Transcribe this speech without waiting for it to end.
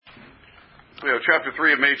We have chapter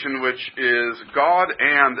 3 of Machen, which is God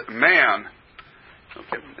and Man.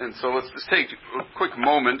 Okay, and so let's just take a quick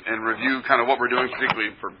moment and review kind of what we're doing,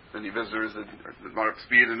 particularly for any visitors that aren't up to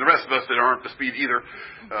speed, and the rest of us that aren't up to speed either.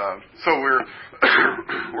 So we're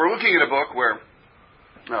looking at a book where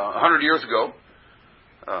 100 years ago,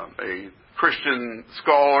 a Christian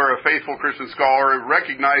scholar, a faithful Christian scholar,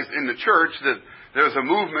 recognized in the church that there's a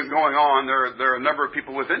movement going on. There are a number of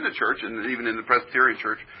people within the church, and even in the Presbyterian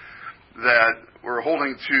church, that were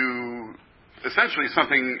holding to essentially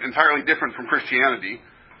something entirely different from Christianity,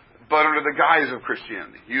 but under the guise of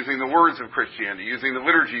Christianity, using the words of Christianity, using the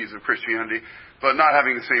liturgies of Christianity, but not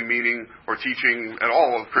having the same meaning or teaching at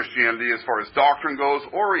all of Christianity as far as doctrine goes,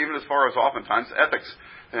 or even as far as oftentimes ethics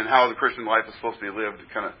and how the Christian life is supposed to be lived.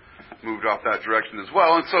 It kind of moved off that direction as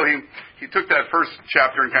well. And so he took that first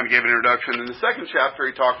chapter and kind of gave an introduction. In the second chapter,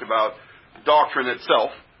 he talked about doctrine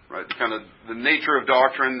itself, right? Kind of the nature of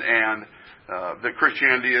doctrine, and that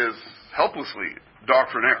Christianity is helplessly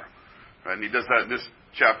doctrinaire. Right? And he does that in this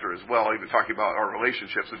chapter as well, even talking about our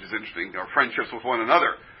relationships, which is interesting. Our friendships with one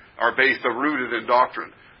another are based or rooted in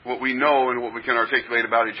doctrine. What we know and what we can articulate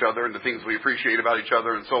about each other and the things we appreciate about each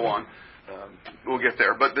other and so on. We'll get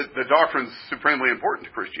there. But the doctrine's supremely important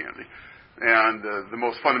to Christianity. And the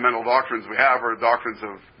most fundamental doctrines we have are doctrines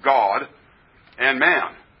of God and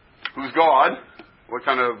man. Who's God? What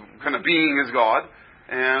kind of being is God?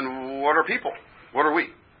 And what are people? What are we?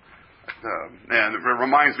 And it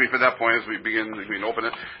reminds me, for that point, as we open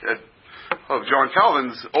it, of John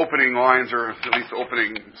Calvin's opening lines, or at least the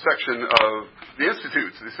opening section of the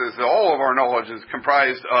Institutes. He says that all of our knowledge is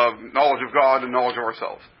comprised of knowledge of God and knowledge of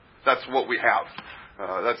ourselves. That's what we have.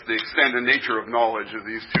 That's the extent and nature of knowledge of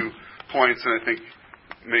these 2 points, and I think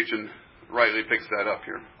Machen rightly picks that up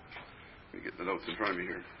here. Let me get the notes in front of me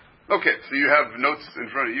here. Okay, so you have notes in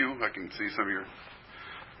front of you. I can see some of your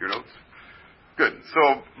notes. Good.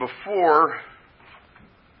 So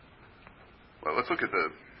let's look at the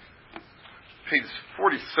page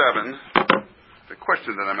 47, the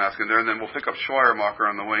question that I'm asking there, and then we'll pick up Schleiermacher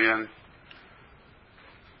on the way in.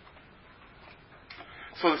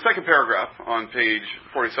 So the second paragraph on page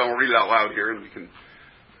 47, we'll read it out loud here, and we can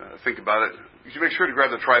think about it. You should make sure to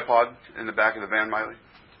grab the tripod in the back of the van, Miley.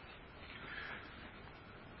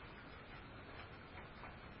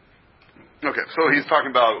 Okay, so he's talking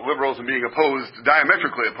about liberalism being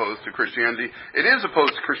diametrically opposed to Christianity. It is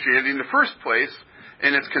opposed to Christianity in the first place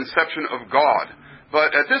in its conception of God.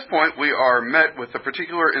 But at this point, we are met with a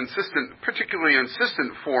particularly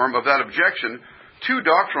insistent form of that objection to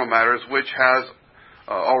doctrinal matters which has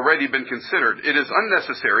already been considered. It is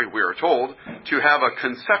unnecessary, we are told, to have a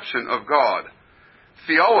conception of God.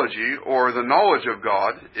 Theology, or the knowledge of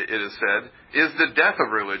God, it is said, is the death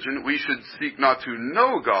of religion. We should seek not to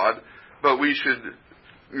know God, but we should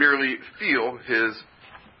merely feel His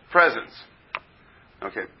presence.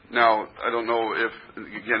 Okay, now, I don't know if,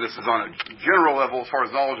 again, this is on a general level as far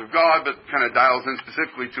as knowledge of God, but kind of dials in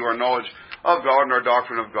specifically to our knowledge of God and our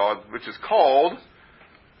doctrine of God, which is called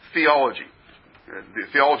theology. The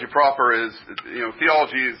theology proper is,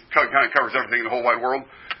 theology kind of covers everything in the whole wide world,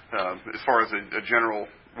 as far as a general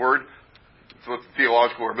word. So it's a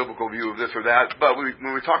theological or biblical view of this or that. But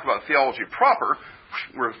when we talk about theology proper,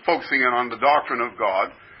 we're focusing in on the doctrine of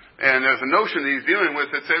God. And there's a notion that he's dealing with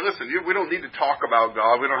that say, listen, we don't need to talk about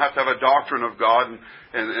God. We don't have to have a doctrine of God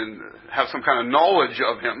and have some kind of knowledge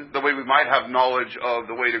of Him, the way we might have knowledge of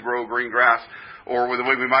the way to grow green grass, or the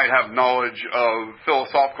way we might have knowledge of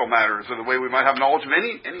philosophical matters, or the way we might have knowledge of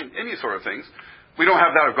any sort of things. We don't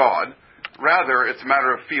have that of God. Rather, it's a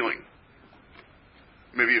matter of feeling.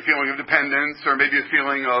 Maybe a feeling of dependence, or maybe a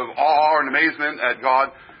feeling of awe and amazement at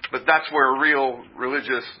God. But that's where real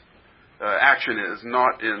religious action is,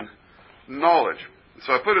 not in knowledge.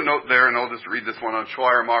 So I put a note there, and I'll just read this one on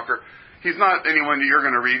Schleiermacher. He's not anyone that you're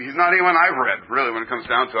going to read. He's not anyone I've read, really, when it comes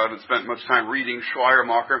down to it. I haven't spent much time reading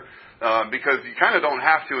Schleiermacher. Because you kind of don't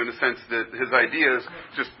have to, in the sense that his ideas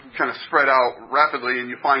just kind of spread out rapidly and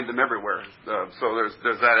you find them everywhere. So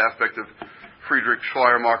there's that aspect of Friedrich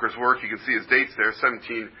Schleiermacher's work. You can see his dates there,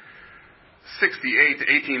 1768 to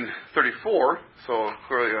 1834, so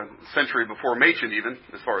clearly a century before Machen even,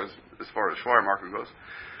 as far as Schleiermacher goes.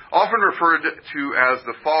 Often referred to as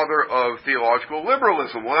the father of theological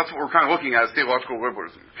liberalism. Well, that's what we're kind of looking at, is theological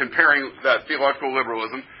liberalism, comparing that theological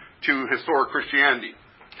liberalism to historic Christianity.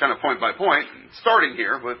 Kind of point by point, starting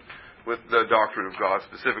here with the doctrine of God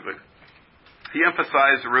specifically. He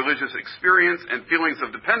emphasized religious experience and feelings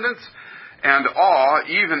of dependence and awe,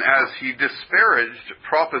 even as he disparaged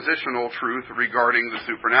propositional truth regarding the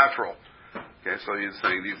supernatural. Okay, so he's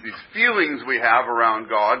saying these feelings we have around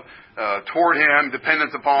God, toward Him,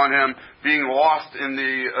 dependence upon Him, being lost in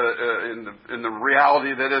the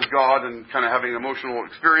reality that is God, and kind of having emotional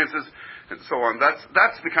experiences, and so on.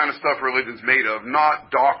 That's the kind of stuff religion's made of,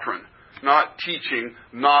 not doctrine, not teaching,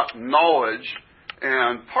 not knowledge.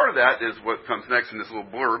 And part of that is what comes next in this little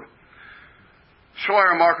blurb.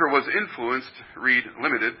 Schleiermacher was influenced, read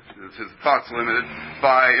limited, his thoughts limited,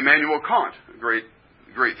 by Immanuel Kant, a great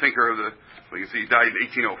thinker of the, well, you see, he died in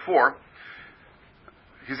 1804.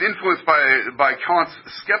 He's influenced by Kant's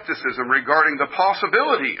skepticism regarding the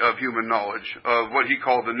possibility of human knowledge, of what he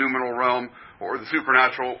called the noumenal realm, or the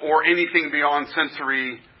supernatural, or anything beyond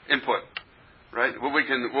sensory input. Right? What we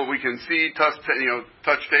can see, touch,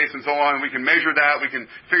 taste, and so on. We can measure that. We can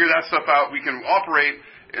figure that stuff out. We can operate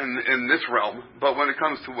in this realm. But when it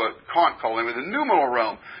comes to what Kant called the noumenal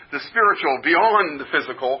realm, the spiritual, beyond the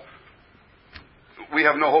physical, we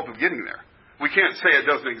have no hope of getting there. We can't say it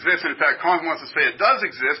doesn't exist. In fact, Kant wants to say it does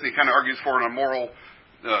exist, and he kind of argues for it in moral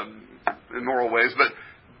ways.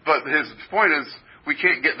 But his point is, we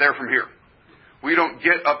can't get there from here. We don't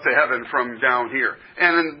get up to heaven from down here.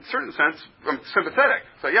 And in a certain sense, I'm sympathetic.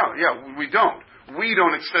 So we don't. We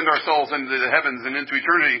don't extend ourselves into the heavens and into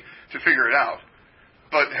eternity to figure it out.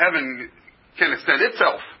 But heaven can extend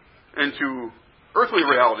itself into earthly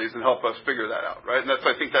realities and help us figure that out, right? And that's,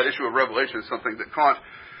 I think, that issue of revelation is something that Kant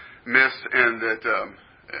missed, and that,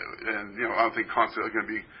 I don't think Kant's going to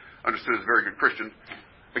be understood as a very good Christian.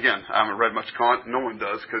 Again, I haven't read much Kant. No one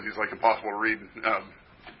does, because he's like impossible to read.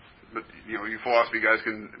 But you philosophy guys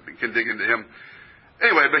can dig into him.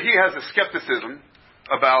 Anyway, but he has a skepticism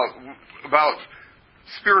about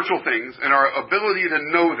spiritual things and our ability to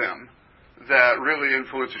know them that really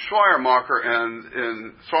influences Schleiermacher.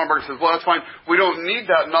 And Schleiermacher says, well, that's fine. We don't need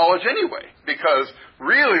that knowledge anyway, because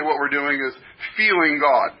really what we're doing is feeling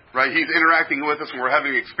God, right? He's interacting with us and we're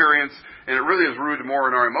having experience, and it really is rooted more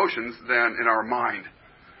in our emotions than in our mind.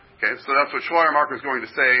 Okay, so that's what Schleiermacher is going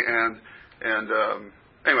to say, and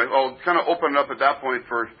anyway, I'll kind of open it up at that point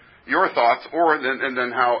for your thoughts, and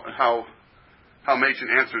then how Machen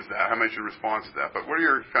answers that, how Machen responds to that. But what are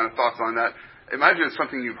your kind of thoughts on that? Imagine it's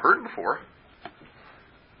something you've heard before.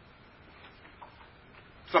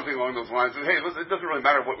 Something along those lines. And hey, it doesn't really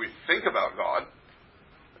matter what we think about God.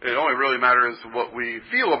 It only really matters what we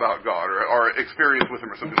feel about God, or our experience with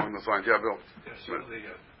Him, or something along those lines. Yeah, Bill. Yeah, so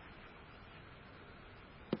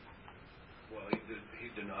he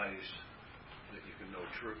denies that you can know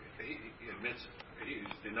truth. He admits he's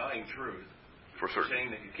denying truth. For certain. Saying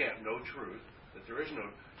that you can't know truth, that there is no...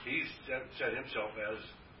 He's set himself as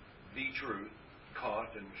the truth,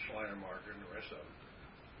 Kant and Schleiermacher and the rest of them,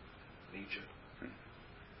 Nietzsche.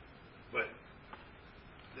 But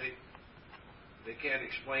they can't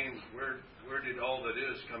explain where did all that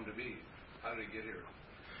is come to be. How did it get here?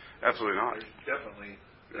 Absolutely not. There's definitely,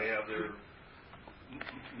 they have their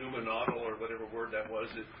noumenal, or whatever word that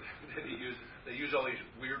was that he used. They use all these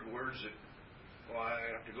weird words that,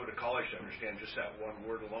 I have to go to college to understand just that one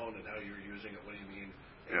word alone and how you're using it. What do you mean?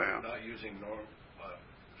 And not using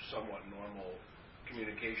somewhat normal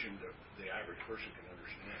communication that the average person can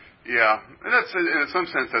understand. Yeah, and that's, in some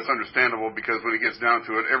sense, that's understandable, because when it gets down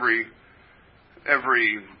to it, every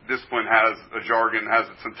discipline has a jargon, has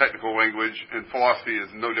some technical language, and philosophy is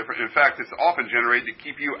no different. In fact, it's often generated to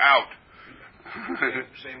keep you out.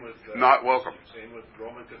 Same with not welcome. Same with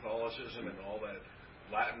Roman Catholicism and all that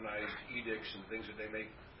Latinized edicts and things that they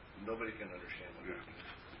make. Nobody can understand what they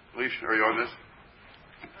mean. Leash, are you on this?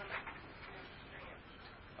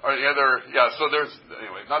 All right, so there's,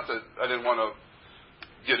 anyway, not that I didn't want to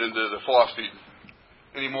get into the philosophy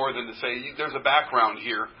any more than to say there's a background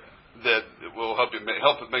here that will help it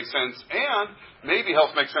make sense, and maybe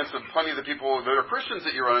helps make sense of plenty of the people that are Christians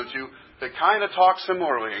that you run into that kind of talk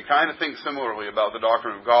similarly and kind of think similarly about the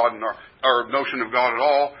doctrine of God and our notion of God at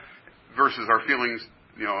all versus our feelings,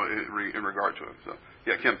 in regard to it. So,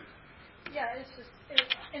 yeah, Kim. Yeah, it's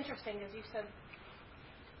interesting, as you said,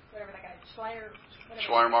 whatever that guy,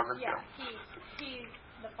 Schleiermacher? Yeah, he's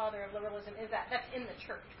the father of liberalism. That's in the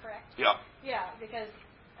church, correct? Yeah. Yeah, because,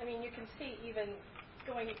 you can see even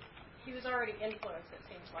he was already influenced, it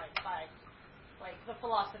seems like, by, the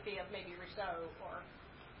philosophy of maybe Rousseau, or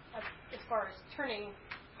as far as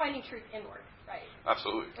finding truth inward, right?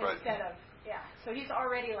 Absolutely, right. Instead of, so he's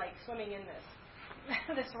already, swimming in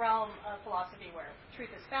this realm of philosophy where truth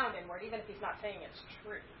is found inward, even if he's not saying it's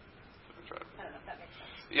true. That's right. I don't know if that makes sense.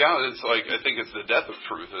 Yeah, it's I think it's the death of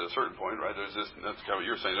truth at a certain point, right? That's kind of what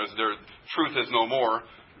you're saying. Truth is no more.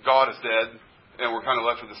 God is dead, and we're kind of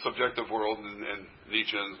left with the subjective world, and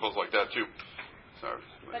Nietzsche and stuff like that too.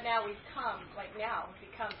 But now we've come,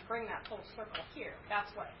 bring that full circle here.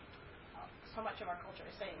 That's what so much of our culture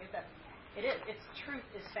is saying, is that it's truth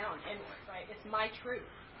is found inward, right? It's my truth.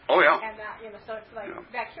 Oh, yeah. And that, so it's like,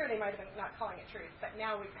 back here they might have been not calling it truth, but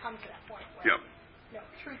now we've come to that point where,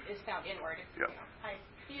 truth is found inward. I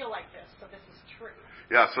feel like this, so this is true.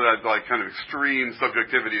 Yeah, so that kind of extreme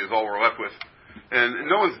subjectivity is all we're left with. And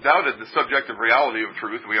no one's doubted the subjective reality of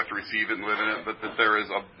truth. We have to receive it and live in it, but that there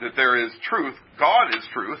is truth. God is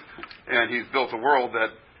truth, and He's built a world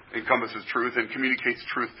that encompasses truth and communicates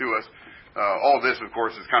truth to us. All this, of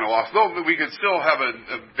course, is kind of lost. Though we could still have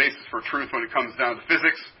a basis for truth when it comes down to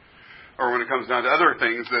physics, or when it comes down to other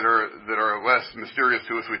things that are less mysterious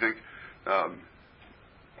to us, we think.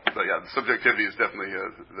 But yeah, the subjectivity is definitely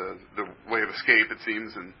the way of escape, it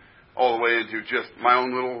seems, and all the way into just my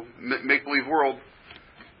own little make-believe world.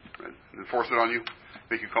 Right? And force it on you,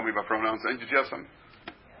 make you call me by pronouns. And did you have something?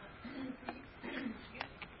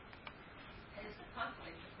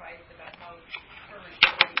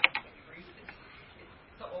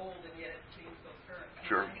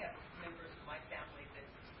 Sure. I have members of my family that,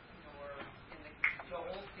 were in the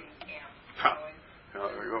Joel Osteen camp, and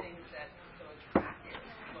there you go. Things that are so attractive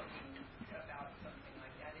looking about something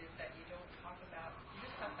like that is that you don't talk about, you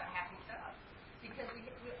just talk about happy stuff. Because we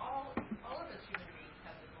all of us human beings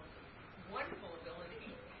have this most wonderful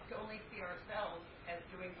ability to only see ourselves as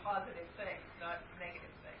doing positive things, not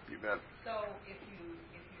negative things. You bet. So if you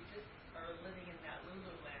just are living in that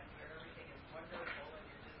Lulu land where everything is wonderful and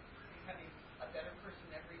you're just becoming a better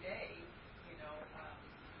person every day,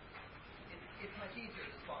 it's much easier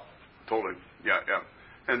to swallow. Totally. Yeah.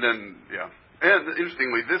 And then, And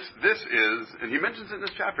interestingly, this is, and he mentions it in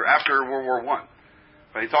this chapter, after World War I.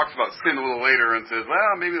 But he talks about sin a little later and says,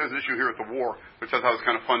 well, maybe there's an issue here with the war, which I thought was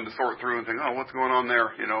kind of fun to sort through and think, what's going on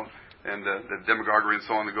there, and the demagoguery and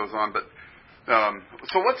so on that goes on. But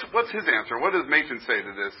so what's his answer? What does Machen say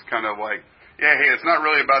to this kind of like, hey, it's not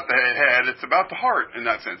really about the head, it's about the heart in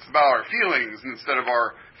that sense. It's about our feelings instead of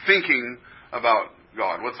our thinking about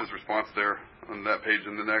God. What's his response there on that page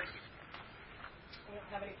and the next? We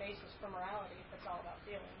don't have any basis for morality if it's all about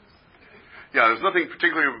feelings. Yeah, there's nothing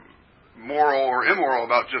particularly moral or immoral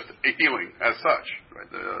about just a feeling as such.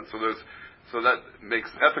 Right? So that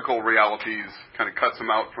makes ethical realities kind of cuts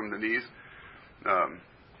them out from the knees.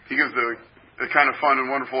 He gives a kind of fun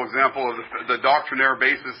and wonderful example of the doctrinaire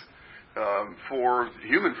basis for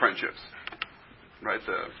human friendships, right?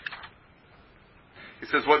 He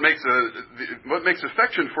says what makes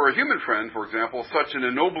affection for a human friend, for example, such an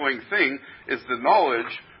ennobling thing is the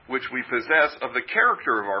knowledge which we possess of the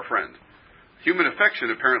character of our friend. Human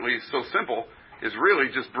affection, apparently so simple, is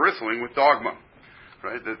really just bristling with dogma,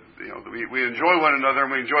 right? That we enjoy one another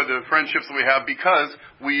and we enjoy the friendships that we have because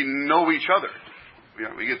we know each other.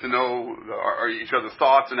 We get to know each other's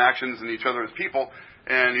thoughts and actions and each other as people.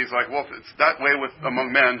 And he's like, well, if it's that way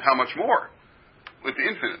among men, how much more with the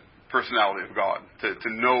infinite personality of God, to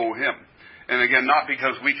know Him. And again, not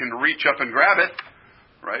because we can reach up and grab it,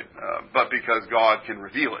 right, but because God can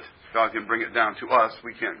reveal it. God can bring it down to us.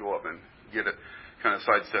 We can't go up and get it, kind of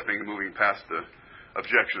sidestepping and moving past the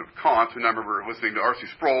objection of Kant. And I remember listening to R.C.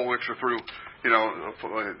 Sproul lecture through,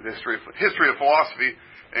 history of philosophy,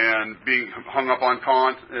 and being hung up on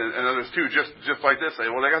Kant and others too, just like this. Say,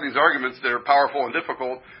 well, they got these arguments that are powerful and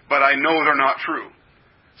difficult, but I know they're not true.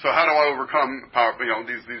 So how do I overcome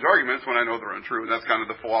these arguments when I know they're untrue? And that's kind of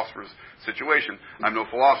the philosopher's situation. I'm no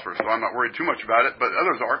philosopher, so I'm not worried too much about it, but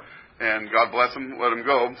others are. And God bless them, let them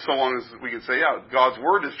go, so long as we can say, God's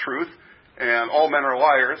word is truth, and all men are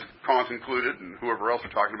liars, Kant included, and whoever else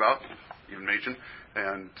we're talking about, even Machen,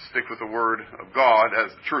 and stick with the word of God as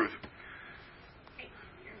the truth.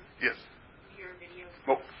 Yes. Your video.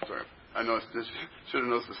 Oh, sorry. I noticed this. Should have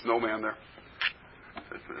noticed the snowman there.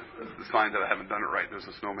 That's the sign that I haven't done it right. There's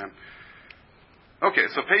a snowman. Okay,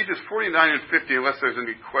 so pages 49 and 50, unless there's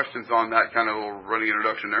any questions on that kind of little running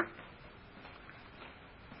introduction there.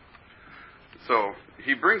 So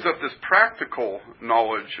he brings up this practical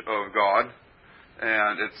knowledge of God,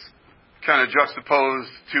 and it's kind of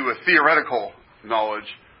juxtaposed to a theoretical knowledge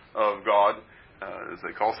of God, as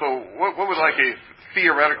they call. So what would like a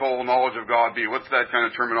theoretical knowledge of God be? What's that kind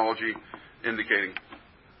of terminology indicating?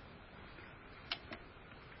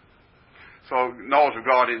 So knowledge of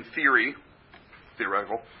God in theory,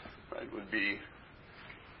 theoretical, right, would be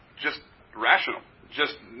just rational.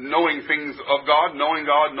 Just knowing things of God,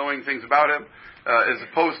 knowing things about Him, as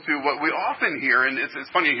opposed to what we often hear, and it's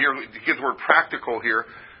funny to hear the kids' word practical here,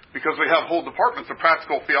 because we have whole departments of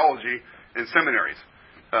practical theology in seminaries,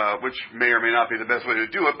 which may or may not be the best way to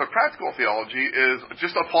do it, but practical theology is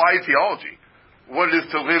just applied theology. what it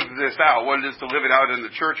is to live this out, what it is to live it out in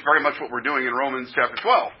the church, very much what we're doing in Romans chapter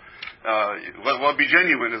 12. Love be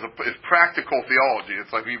genuine is practical theology.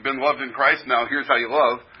 It's like you've been loved in Christ, now here's how you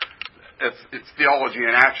love. It's theology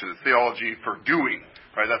in action. It's theology for doing,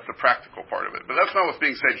 right? That's the practical part of it. But that's not what's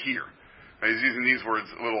being said here. Right? He's using these words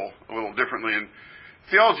a little differently. And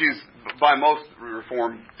theology is, by most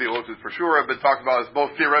Reformed theologians for sure, have been talked about as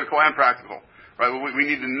both theoretical and practical. Right? We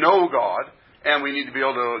need to know God, and we need to be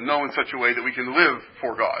able to know in such a way that we can live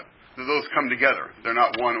for God. So those come together. They're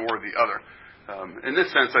not one or the other. In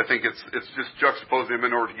this sense, I think it's just juxtaposing them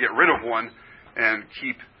in order to get rid of one and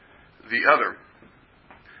keep the other.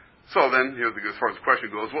 So then, as far as the question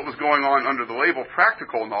goes, what was going on under the label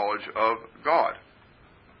practical knowledge of God?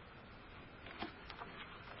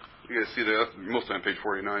 You guys see that? That's mostly on page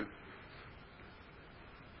 49.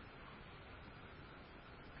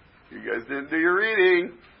 You guys didn't do your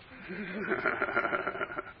reading.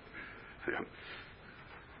 Yeah.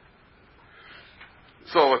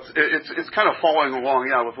 So it's kind of following along,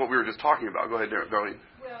 with what we were just talking about. Go ahead, Darlene.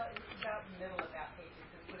 Well, it's about the middle of that page.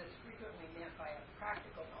 It's what is frequently meant by a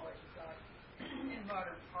practical knowledge of God. In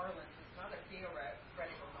modern parlance, it's not a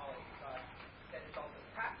theoretical knowledge of God that is also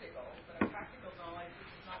practical, but a practical knowledge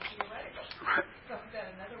which is not theoretical. Right. So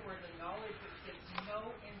that, in other words, a knowledge which gives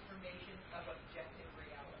no information of objective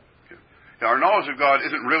reality. Yeah, our knowledge of God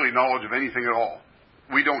isn't really knowledge of anything at all.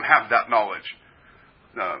 We don't have that knowledge.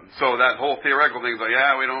 So that whole theoretical thing is like,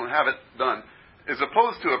 we don't have it done. As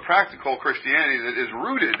opposed to a practical Christianity that is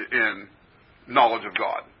rooted in knowledge of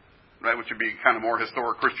God, right? Which would be kind of more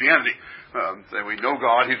historic Christianity. That we know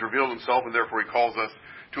God, He's revealed Himself, and therefore He calls us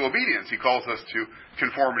to obedience. He calls us to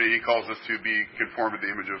conformity. He calls us to be conformed to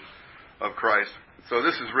the image of Christ. So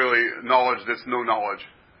this is really knowledge that's no knowledge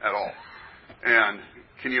at all. And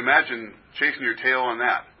can you imagine chasing your tail on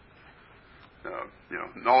that?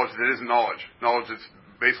 Knowledge that isn't knowledge. Knowledge that's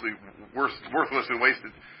basically worthless and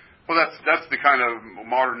wasted. Well, that's the kind of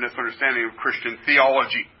modern misunderstanding of Christian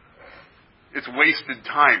theology. It's wasted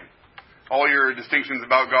time. All your distinctions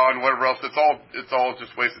about God and whatever else, it's all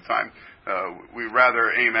just wasted time. We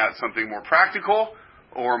rather aim at something more practical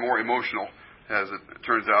or more emotional, as it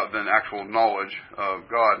turns out, than actual knowledge of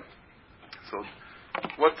God. So,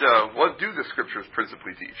 what do the Scriptures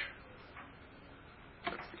principally teach?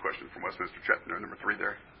 That's the question from Westminster Chapter number 3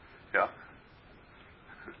 there. Yeah?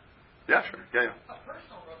 Yeah, sure. Yeah. A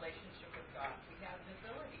personal relationship with God. We have the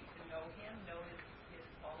ability to know Him, know His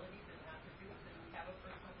qualities and attributes, and have a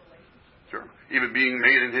personal relationship. Sure. Even being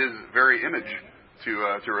made in His very image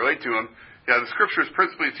to relate to Him. Yeah, the Scriptures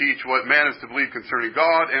principally teach what man is to believe concerning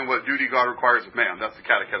God and what duty God requires of man. That's the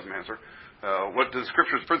catechism answer. What do the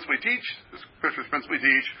Scriptures principally teach? The Scriptures principally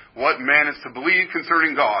teach what man is to believe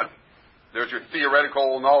concerning God. There's your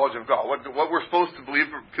theoretical knowledge of God. What we're supposed to believe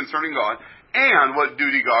concerning God, and what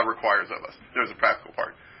duty God requires of us. There's the practical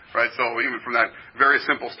part, right? So even from that very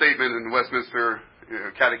simple statement in Westminster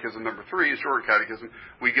Catechism number 3, short catechism,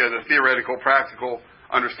 we get a theoretical, practical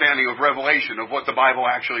understanding of revelation of what the Bible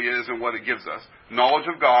actually is and what it gives us. Knowledge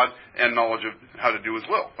of God and knowledge of how to do His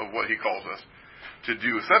will, of what He calls us to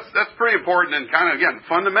do. So that's pretty important and kind of, again,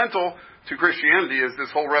 fundamental to Christianity is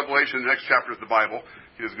this whole revelation. The next chapter is the Bible.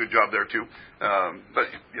 He does a good job there too.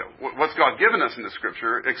 But what's God given us in the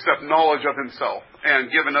Scripture except knowledge of Himself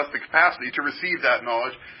and given us the capacity to receive that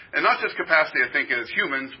knowledge. And not just capacity, I think, as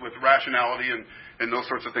humans with rationality and those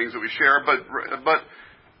sorts of things that we share, but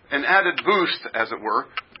an added boost, as it were,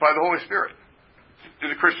 by the Holy Spirit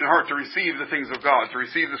in the Christian heart to receive the things of God, to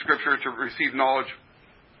receive the Scripture, to receive knowledge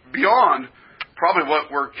beyond probably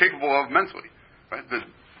what we're capable of mentally. Right?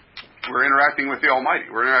 We're interacting with the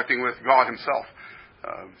Almighty. We're interacting with God Himself.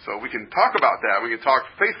 So we can talk about that. We can talk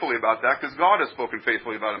faithfully about that because God has spoken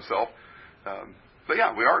faithfully about Himself. But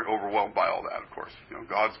yeah, we are overwhelmed by all that, of course.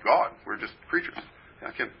 God's God. We're just creatures.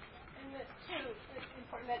 Yeah, Kim. And too, it's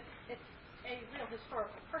important that it's a real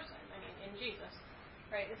historical person. I mean, in Jesus,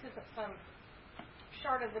 right? This isn't some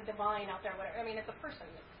shard of the divine out there. Whatever. I mean, it's a person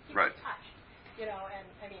that He was touched. And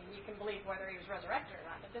I mean, you can believe whether He was resurrected or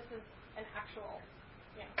not, but this is an actual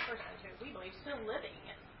person who we believe still living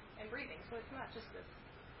and breathing. So it's not just this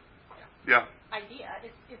idea.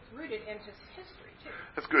 It's rooted in His history too.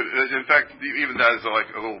 That's good. In fact, even that is like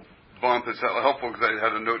a little bump. It's helpful because I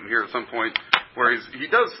had a note in here at some point where he's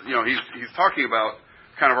talking about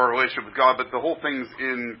kind of our relationship with God, but the whole thing's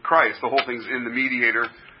in Christ. The whole thing's in the mediator.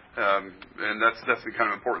 And that's the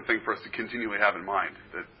kind of important thing for us to continually have in mind.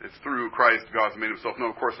 That it's through Christ God's made Himself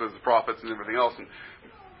known. Of course, there's the prophets and everything else, and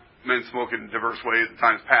men spoke in diverse ways in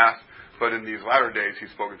times past. But in these latter days,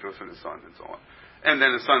 He's spoken to us in His Son, and so on. And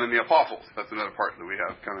then His Son and the apostles. That's another part that we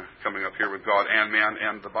have kind of coming up here with God and man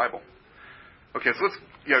and the Bible. Okay, so let's,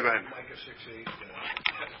 go ahead. Micah 6:8,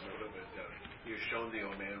 He has shown thee,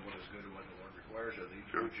 O man, what is good and what the Lord requires of thee.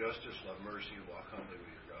 Sure. Do justice, love mercy, and walk humbly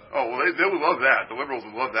with your God. Oh, well, they would love that. The liberals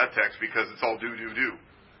would love that text because it's all do.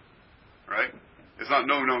 Right? It's not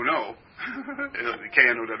no.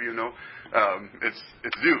 K-N-O-W, no. It's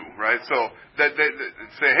do, right? So that they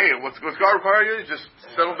say, hey, what's God require you? Just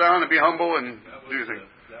settle down and be humble and do your thing.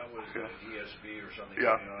 That was ESV or something.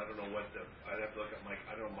 Yeah. I don't know what I'd have to look at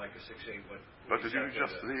I don't know Micah 6:8 what. But to do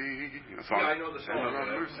justly. I know the song.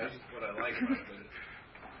 That's what I like about it.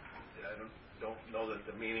 But I don't know that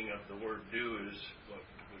the meaning of the word do is what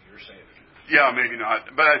you're saying. Yeah, maybe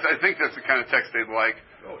not. But I think that's the kind of text they'd like.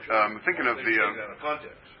 Oh, sure. Thinking of out of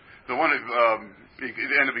context. The one at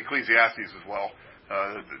the end of Ecclesiastes as well.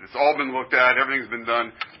 It's all been looked at. Everything's been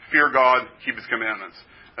done. Fear God, keep His commandments.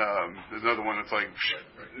 There's another one that's like,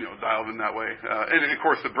 dialed in that way. And of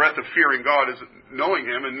course, the breadth of fearing God is knowing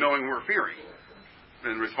Him and knowing we're fearing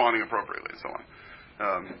and responding appropriately and so on.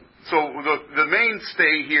 So the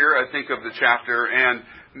mainstay here, I think, of the chapter, and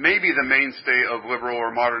maybe the mainstay of liberal or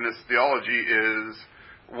modernist theology is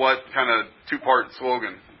what kind of two-part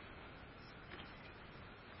slogan?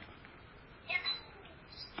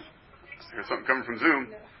 Here's something coming from Zoom.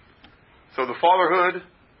 So the fatherhood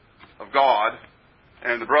of God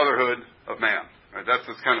and the brotherhood of man. Right? That's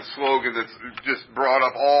this kind of slogan that's just brought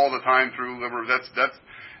up all the time through liberals. That's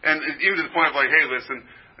and even to the point of like, hey, listen,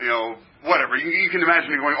 whatever. You can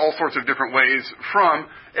imagine it going all sorts of different ways from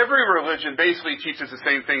every religion basically teaches the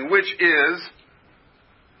same thing, which is,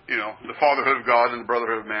 the fatherhood of God and the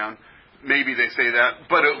brotherhood of man. Maybe they say that,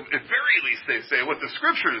 but at very least they say what the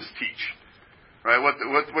Scriptures teach. Right?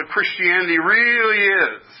 What Christianity really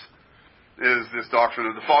is this doctrine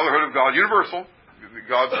of the fatherhood of God, universal.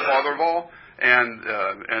 God's the father of all,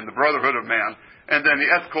 and the brotherhood of man. And then the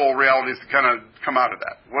ethical realities that kind of come out of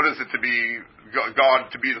that. What is it to be God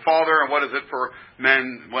to be the father, and what is it for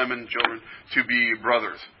men, women, children to be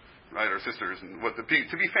brothers, right, or sisters, and to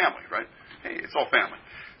be family, right? Hey, it's all family.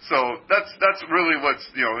 So that's really what's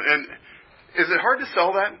And is it hard to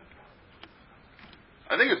sell that?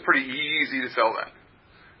 I think it's pretty easy to sell that.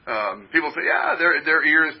 People say, yeah, their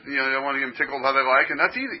ears, they want to get them tickled how they like, and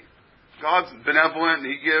that's easy. God's benevolent,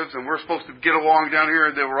 and He gives, and we're supposed to get along down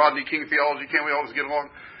here. The Rodney King theology, can't we always get along?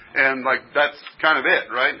 And that's kind of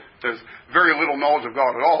it, right? There's very little knowledge of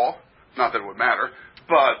God at all. Not that it would matter.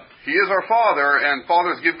 But He is our Father, and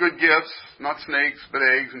fathers give good gifts, not snakes, but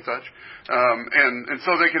eggs and such. And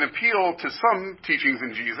so they can appeal to some teachings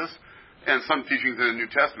in Jesus and some teachings in the New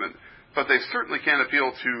Testament, but they certainly can't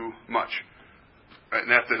appeal to much. Right?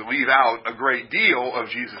 And they have to leave out a great deal of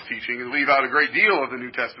Jesus' teaching and leave out a great deal of the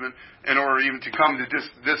New Testament in order even to come to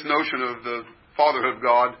this notion of the fatherhood of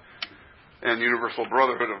God and universal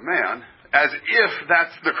brotherhood of man, as if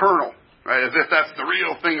that's the kernel, right? As if that's the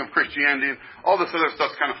real thing of Christianity. All this other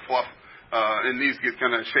stuff's kind of fluff, and these get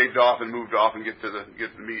kind of shaved off and moved off and get to the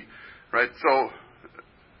meat, right? So,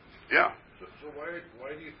 yeah. So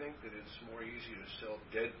why do you think that it's more easy to sell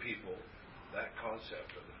dead people that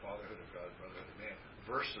concept of the fatherhood of God, brotherhood of man,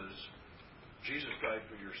 versus Jesus died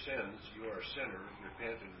for your sins, you are a sinner,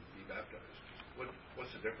 repent and be baptized?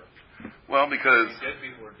 What's the difference? Well, because dead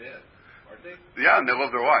people are dead, aren't they? Yeah, and they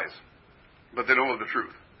love their lives, but they don't love the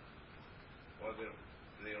truth. Well,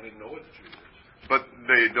 they don't even know what the truth is. But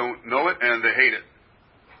they don't know it, and they hate it.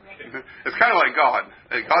 It's kind of like God.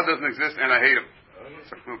 God doesn't exist, and I hate Him.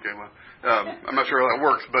 Okay, well, I'm not sure how that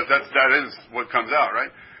works, but that is what comes out,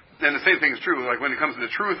 right? And the same thing is true. Like when it comes to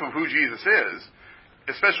the truth of who Jesus is,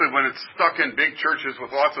 especially when it's stuck in big churches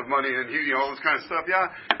with lots of money and all this kind of stuff.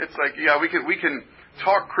 Yeah, it's like we can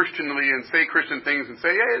talk Christianly and say Christian things and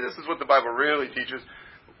say, hey, this is what the Bible really teaches.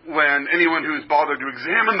 When anyone who's bothered to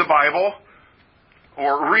examine the Bible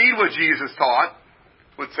or read what Jesus taught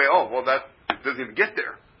would say, oh, well, that doesn't even get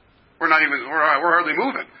there. We're hardly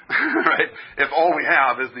moving, right? If all we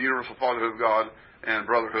have is the universal fatherhood of God and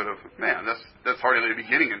brotherhood of man, that's hardly the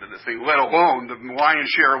beginning into this thing, let alone the lion's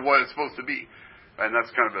share of what it's supposed to be. And that's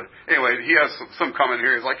kind of anyway. He has some comment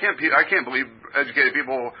here. He's like, I can't believe educated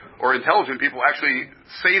people or intelligent people actually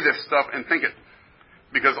say this stuff and think it,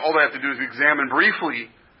 because all they have to do is examine briefly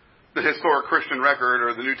the historic Christian record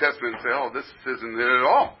or the New Testament and say, oh, this isn't it at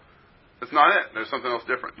all. That's not it. There's something else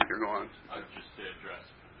different. Here, go on. Just to address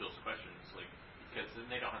Bill's questions, because then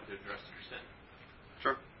they don't have to address their sin.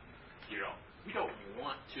 Sure. We don't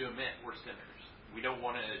want to admit we're sinners. We don't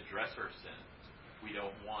want to address our sins. We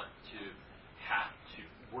don't want to have to.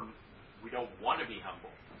 We don't want to be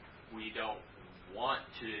humble. We don't want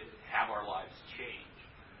to have our lives change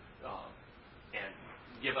and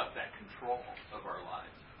give up that control of our lives.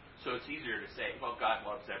 So it's easier to say, well, God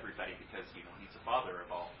loves everybody because, He's the Father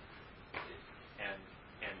of all,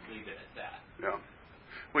 and leave it at that. Yeah.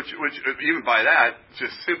 Which even by that,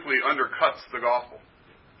 just simply undercuts the gospel.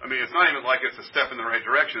 I mean, it's not even like it's a step in the right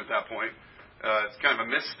direction at that point. It's kind of a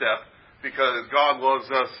misstep, because God loves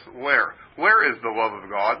us where? Where is the love of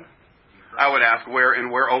God? I would ask where,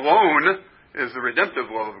 and where alone is the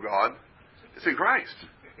redemptive love of God? It's in Christ.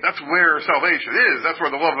 That's where salvation is. That's where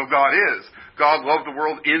the love of God is. God loved the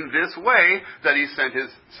world in this way, that He sent His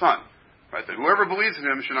Son. Right? That whoever believes in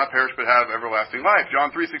Him should not perish but have everlasting life. John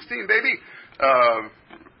 3:16, baby.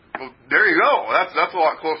 Well, there you go. That's a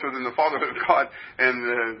lot closer than the fatherhood of God and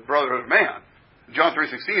the brotherhood of man. John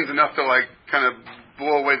 3:16 is enough to kind of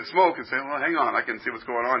blow away the smoke and say, well, hang on, I can see what's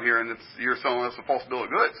going on here, and you're selling us a false bill of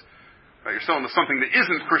goods. Right? You're selling us something that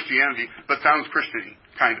isn't Christianity, but sounds Christian,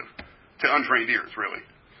 kind of, to untrained ears, really.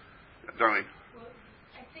 Darlene. Well,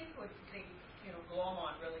 I think what they glom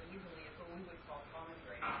on really easily is what we would call common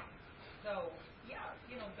grace. So, yeah,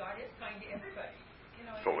 God is kind to everybody.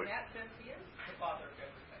 Totally. In that sense, He is the Father of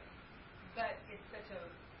everybody. But it's such a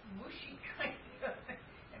mushy kind of,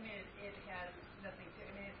 it has nothing to,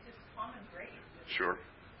 it's just common grace. Sure.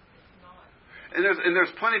 It's not. And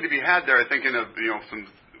there's plenty to be had there, I think, in some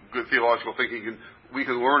good theological thinking. We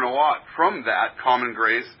can learn a lot from that common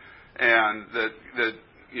grace, and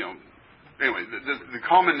anyway, the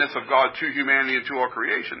commonness of God to humanity and to all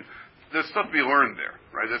creation. There's stuff to be learned there,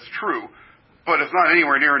 right? That's true, but it's not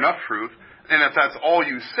anywhere near enough truth. And if that's all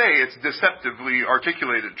you say, it's deceptively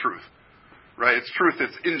articulated truth, right? It's truth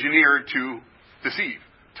that's engineered to deceive,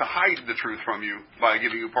 to hide the truth from you by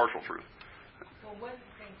giving you partial truth. Well, one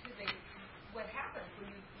thing too, what happens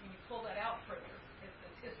when you pull that out further, as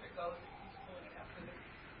history goes, he's pulling it out further,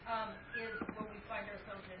 is what we find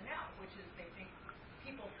ourselves in now, which is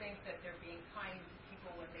people think that they're being kind to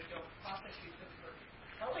people when they don't prosecute them for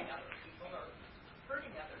killing other people or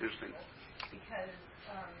hurting other people, because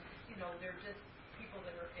they're just people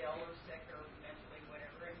that are ill or sick or mentally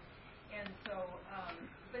whatever, and so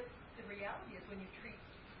but the reality is when you treat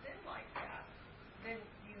sin like that, then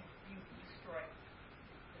you destroy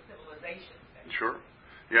the civilization. Sure.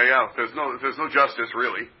 Yeah. If there's no justice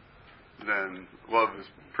really, then love is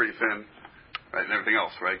pretty thin, right? And everything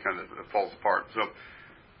else, right, kind of falls apart. So,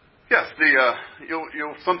 yes,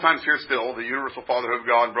 you'll sometimes hear still the universal fatherhood of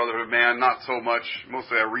God and brotherhood of man. Not so much.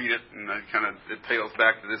 Mostly I read it, and it tails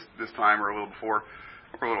back to this time or a little before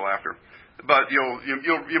or a little after. But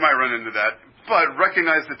you might run into that. But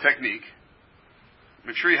recognize the technique.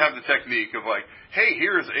 Make sure you have the technique of hey,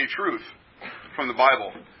 here's a truth from the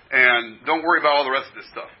Bible, and don't worry about all the rest of this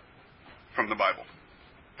stuff from the Bible.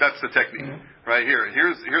 That's the technique, right here.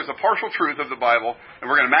 Here's a partial truth of the Bible, and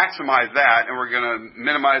we're going to maximize that, and we're going to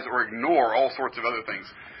minimize or ignore all sorts of other things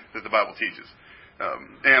that the Bible teaches.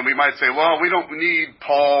 And we might say, well, we don't need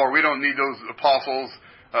Paul, or we don't need those apostles,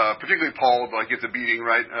 particularly Paul, gets a beating,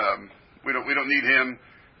 right? We don't need him.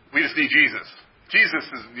 We just need Jesus. Jesus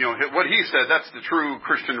is, what he said. That's the true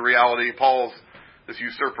Christian reality. Paul's this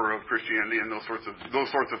usurper of Christianity and those sorts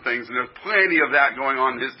of things. And there's plenty of that going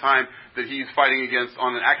on in his time that he's fighting against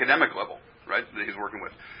on an academic level, right? That he's working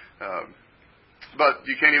with. But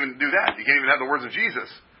you can't even do that. You can't even have the words of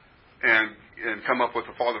Jesus and come up with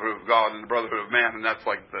the fatherhood of God and the brotherhood of man, and that's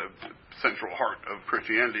the central heart of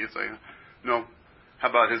Christianity. It's no. How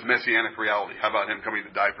about his messianic reality? How about him coming to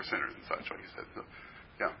die for sinners and such, like he said? So,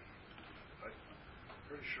 yeah. I'm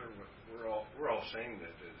pretty sure what we're all saying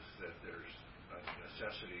that is that there's a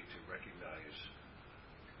necessity to recognize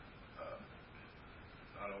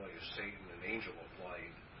not only is Satan an angel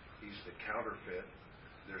applied, he's the counterfeit.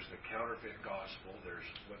 There's the counterfeit gospel. There's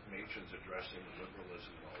what Machen's addressing, liberalism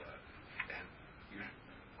and all that. And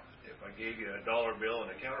if I gave you a dollar bill and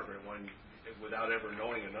a counterfeit one, without ever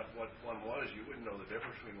knowing enough what one was, you wouldn't know the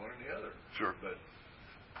difference between one and the other. Sure. But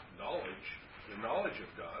the knowledge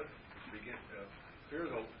of God, fear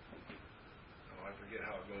the. I forget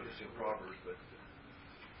how it goes in Proverbs, but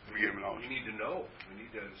we need to know. We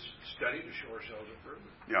need to study to show ourselves approved.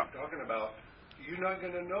 Yeah. Talking about you're not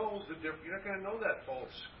going to know the difference. You're not going to know that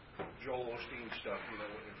false Joel Osteen stuff.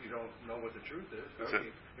 If you don't know what the truth is,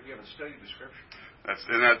 if you haven't studied the Scripture.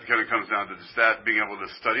 And that kind of comes down to just that, being able to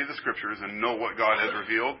study the Scriptures and know what God has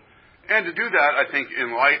revealed. And to do that, I think,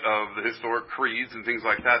 in light of the historic creeds and things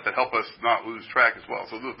like that help us not lose track as well.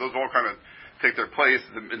 So those all kind of take their place.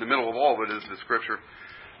 In the middle of all of it is the Scripture.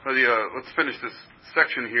 But let's finish this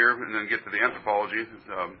section here and then get to the anthropology.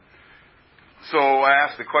 So I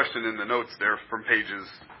asked the question in the notes there from pages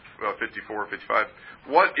 54, 55.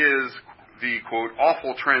 What is the, quote,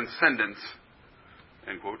 awful transcendence,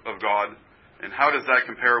 end quote, of God, and how does that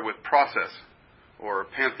compare with process or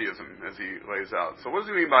pantheism, as he lays out. So what does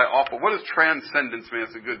he mean by awful? What is transcendence mean?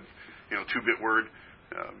 It's a good, two-bit word.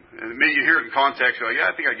 And maybe you hear it in context, you're like,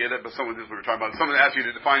 yeah, I think I get it, but someone, this is what we're talking about. Someone asks you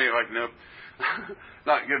to define it, you're like, nope.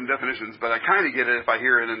 Not giving definitions, but I kind of get it if I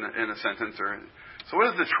hear it in a sentence. So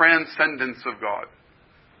what is the transcendence of God?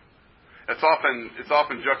 It's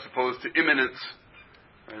often juxtaposed to immanence.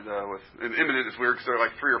 And immanent is weird because there are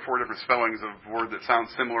like 3 or 4 different spellings of a word that sound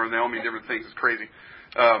similar and they all mean different things. It's crazy.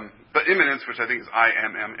 But immanence, which I think is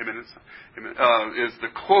I-M-M, immanence, is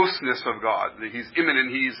the closeness of God. He's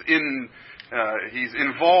immanent. He's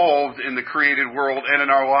involved in the created world and in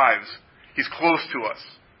our lives. He's close to us.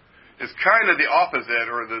 It's kind of the opposite,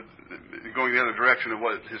 or going the other direction of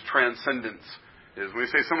what his transcendence is. When you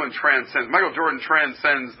say someone transcends, Michael Jordan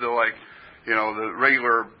transcends the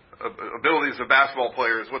regular abilities of basketball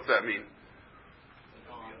players. What's that mean?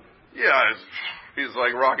 Yeah, he's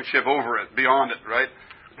like rocket ship over it, beyond it, right?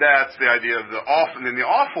 That's the idea of the awful. And then the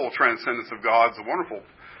awful transcendence of God's a wonderful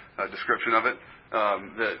description of it.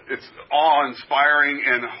 That it's awe-inspiring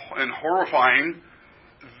and horrifying,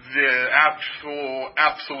 the actual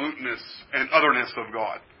absoluteness and otherness of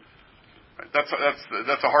God. Right?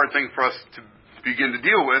 That's a hard thing for us to begin to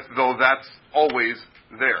deal with, though that's always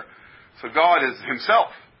there. So God is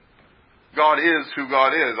himself. God is who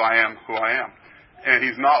God is. I am who I am. And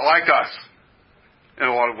he's not like us in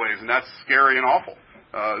a lot of ways, and that's scary and awful.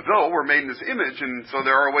 Though we're made in his image, and so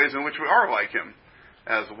there are ways in which we are like him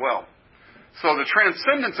as well. So the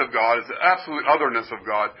transcendence of God is the absolute otherness of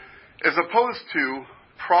God, as opposed to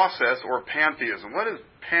process or pantheism. What is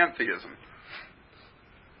pantheism?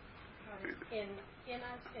 In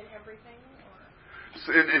us, in everything? Or?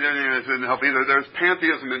 So it didn't help either. There's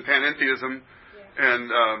pantheism and panentheism. Yeah.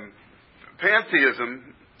 And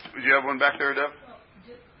pantheism, do you have one back there, Deb? Well,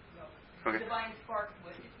 no. Okay. The divine spark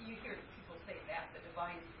was, you hear people say that, the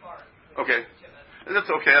divine spark. Okay. That's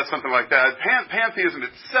okay. That's something like that. Pantheism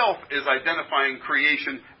itself is identifying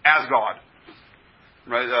creation as God.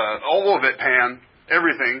 Right? All of it,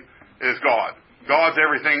 everything is God. God's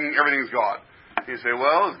everything. Everything's God. You say,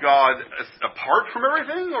 well, is God apart from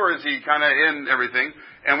everything, or is he kind of in everything?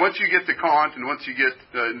 And once you get to Kant, and once you get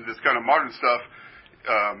this kind of modern stuff,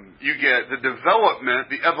 you get the development,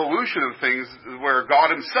 the evolution of things where God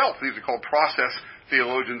himself, these are called process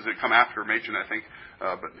theologians that come after Machen, I think,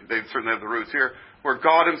 but they certainly have the roots here, where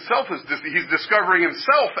God himself he's discovering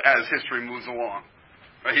himself as history moves along.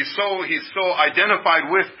 He's so identified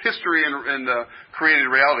with history and created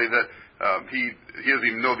reality that he doesn't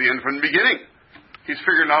even know the end from the beginning. He's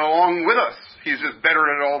figuring it out along with us. He's just better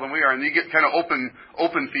at it all than we are. And you get kind of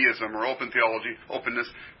open theism or open theology, openness,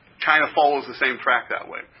 kind of follows the same track that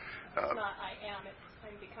way. It's not I am, it's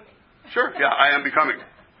I'm becoming. Sure, yeah, I am becoming.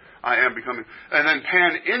 I am becoming. And then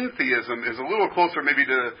panentheism is a little closer maybe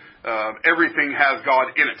to everything has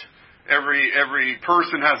God in it. Every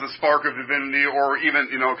person has a spark of divinity, or even,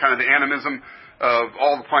 kind of the animism of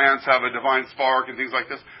all the plants have a divine spark and things like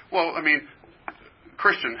this. Well, I mean,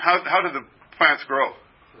 Christian, how do the plants grow?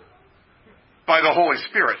 By the Holy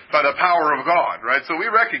Spirit, by the power of God, right? So we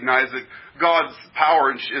recognize that God's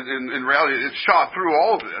power in reality is shot through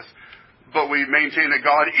all of this, but we maintain that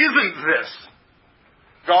God isn't this.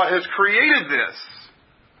 God has created this.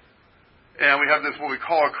 And we have this, what we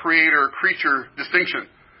call a creator-creature distinction.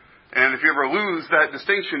 And if you ever lose that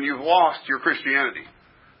distinction, you've lost your Christianity.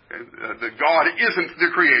 Okay? That God isn't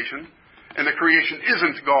the creation, and the creation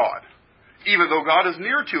isn't God. Even though God is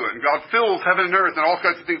near to it, and God fills heaven and earth, and all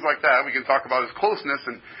kinds of things like that. We can talk about his closeness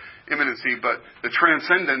and immanency, but the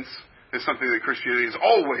transcendence is something that Christianity has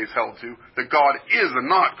always held to, that God is and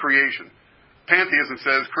not creation. Pantheism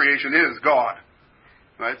says creation is God.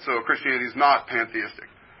 Right? So Christianity is not pantheistic.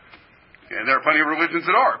 And there are plenty of religions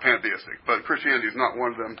that are pantheistic, but Christianity is not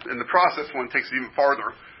one of them. In the process, one takes it even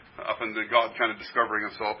farther, up into God kind of discovering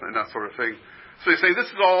himself and that sort of thing. So you say, this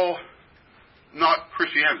is all not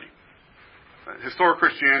Christianity. Historic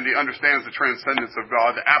Christianity understands the transcendence of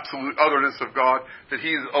God, the absolute otherness of God, that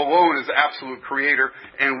he alone is the absolute creator,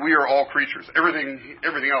 and we are all creatures. Everything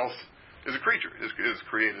else is a creature, is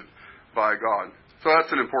created by God. So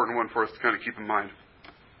that's an important one for us to kind of keep in mind.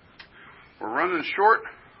 We're running short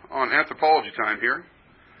on anthropology time here.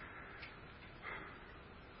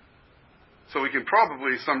 So we can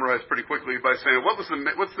probably summarize pretty quickly by saying,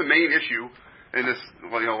 what's the main issue in this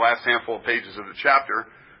last handful of pages of the chapter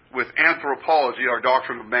with anthropology, our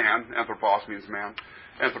doctrine of man? Anthropos means man.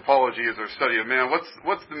 Anthropology is our study of man.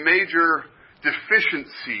 What's the major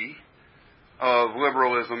deficiency of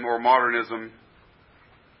liberalism or modernism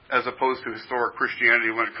as opposed to historic Christianity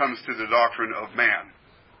when it comes to the doctrine of man?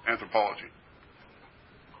 Anthropology.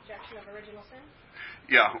 Rejection of original sin?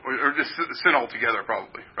 or just sin altogether,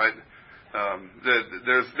 probably, right?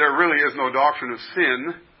 There really is no doctrine of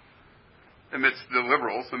sin amidst the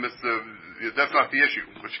liberals, that's not the issue,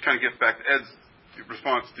 which kind of gets back to Ed's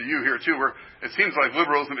response to you here too, where it seems like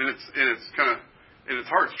liberalism in its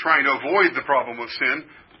heart is trying to avoid the problem of sin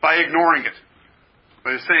by ignoring it.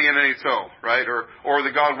 By saying it ain't so, right? Or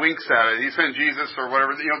the God winks at it. He sent Jesus or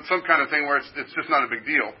whatever, some kind of thing where it's just not a big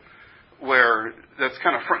deal. Where that's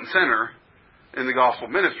kind of front and center in the gospel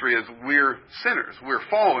ministry is we're sinners. We're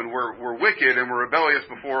fallen. We're wicked and we're rebellious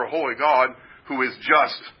before a holy God who is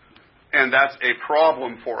just. And that's a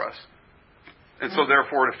problem for us. And so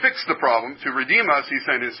therefore, to fix the problem, to redeem us, He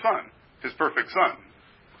sent His Son, His perfect Son,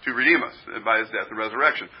 to redeem us by His death and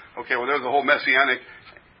resurrection. Okay, well, there's a whole messianic,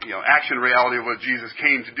 action reality of what Jesus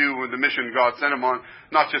came to do with the mission God sent Him on,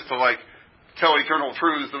 not just to tell eternal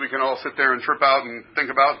truths that we can all sit there and trip out and think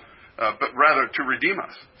about, but rather to redeem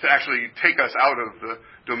us, to actually take us out of the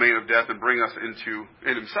domain of death and bring us in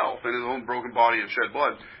Himself, in His own broken body and shed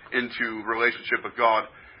blood, into relationship with God,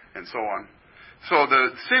 and so on. So the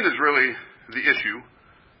sin is really the issue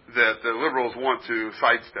that the liberals want to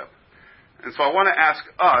sidestep. And so I want to ask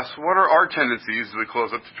us, what are our tendencies as we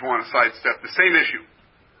close up to want to sidestep the same issue?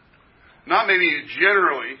 Not maybe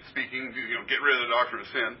generally speaking, get rid of the doctrine of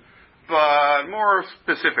sin, but more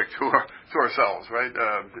specific to ourselves, right?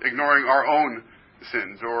 Ignoring our own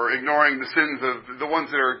sins, or ignoring the sins of the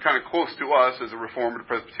ones that are kind of close to us as a Reformed or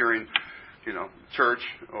Presbyterian, church,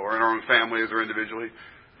 or in our own families or individually,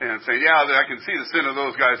 and saying, I can see the sin of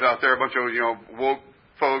those guys out there, a bunch of, woke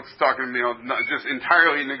folks talking, not just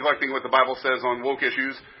entirely neglecting what the Bible says on woke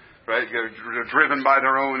issues, right? They're driven by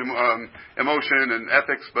their own emotion and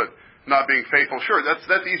ethics, but not being faithful. Sure,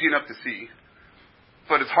 that's easy enough to see.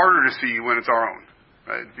 But it's harder to see when it's our own,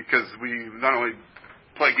 right? Because we not only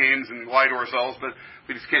play games and lie to ourselves, but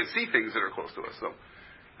we just can't see things that are close to us. So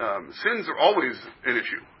sins are always an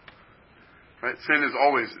issue, right? Sin is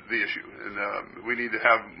always the issue. And we need to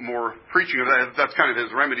have more preaching of that. That's kind of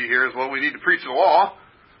his remedy here as well. We need to preach the law.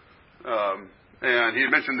 And he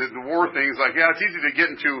had mentioned the war things, it's easy to get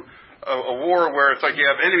into a war where it's you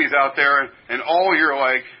have enemies out there and all your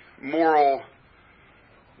moral...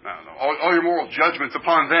 all your moral judgments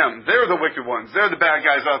upon them. They're the wicked ones. They're the bad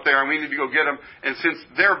guys out there, and we need to go get them. And since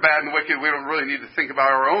they're bad and wicked, we don't really need to think about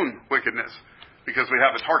our own wickedness because we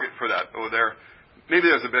have a target for that over there. Maybe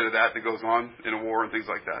there's a bit of that goes on in a war and things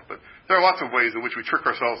like that. But there are lots of ways in which we trick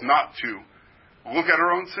ourselves not to look at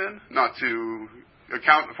our own sin, not to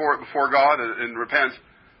account for it before God and repent,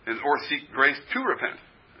 or seek grace to repent.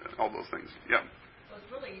 All those things. Yeah. So it's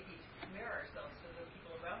really easy to compare ourselves to the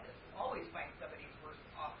people around us. Always find somebody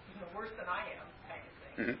worse than I am, kind of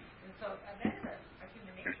thing. Mm-hmm. And so that is a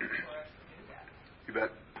human nature for us to do that. You bet.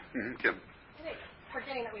 Mm-hmm. Kim. I think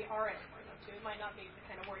forgetting that we are in a war, though, too. It might not be the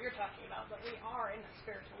kind of war you're talking about, but we are in a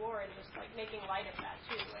spiritual war, and just making light of that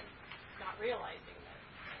too, and not realizing that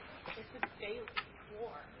it's a daily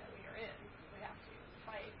war that we are in. We have to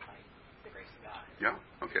fight by the grace of God.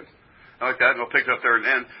 Yeah. Okay. I like that. And we'll pick it up there and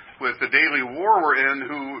end with the daily war we're in.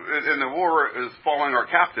 And the war is following our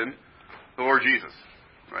captain, the Lord Jesus.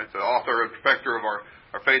 Right, the author and perfecter of our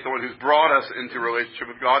faith, the one who's brought us into relationship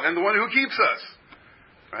with God, and the one who keeps us,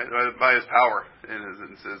 right, by His power.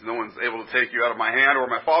 And it says, "No one's able to take you out of my hand or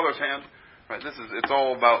my Father's hand." Right, it's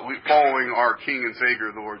all about following our King and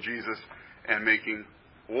Savior, the Lord Jesus, and making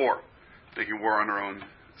war on our own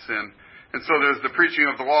sin. And so there's the preaching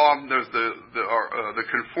of the law. There's the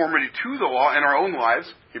conformity to the law in our own lives.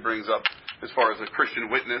 He brings up as far as a Christian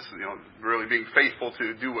witness, really being faithful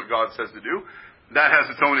to do what God says to do. That has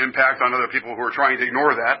its own impact on other people who are trying to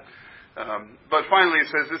ignore that. But finally, it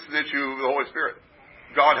says this is an issue of the Holy Spirit.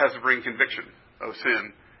 God has to bring conviction of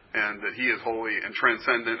sin, and that He is holy and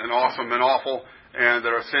transcendent and awesome and awful, and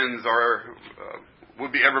that our sins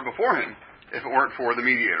would be ever before Him if it weren't for the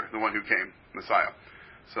mediator, the one who came, Messiah.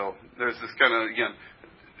 So there's this kind of, again,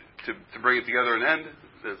 to bring it together and end,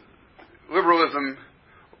 there's liberalism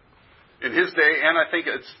in his day, and I think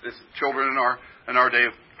it's children in our day,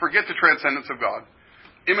 forget the transcendence of God,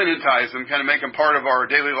 immanentize them, kind of make them part of our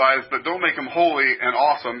daily lives, but don't make them holy and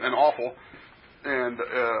awesome and awful, and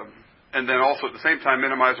then also at the same time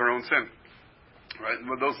minimize our own sin. Right?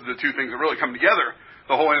 But those are the two things that really come together: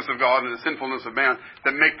 the holiness of God and the sinfulness of man,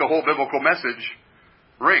 that make the whole biblical message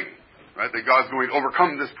ring. Right? That God's going to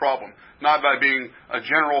overcome this problem, not by being a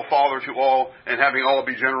general father to all and having all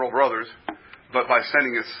be general brothers, but by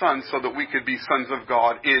sending His Son so that we could be sons of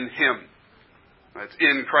God in Him. It's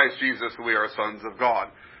in Christ Jesus we are sons of God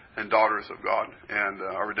and daughters of God, and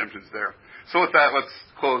our redemption's there. So with that, let's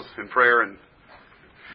close in prayer and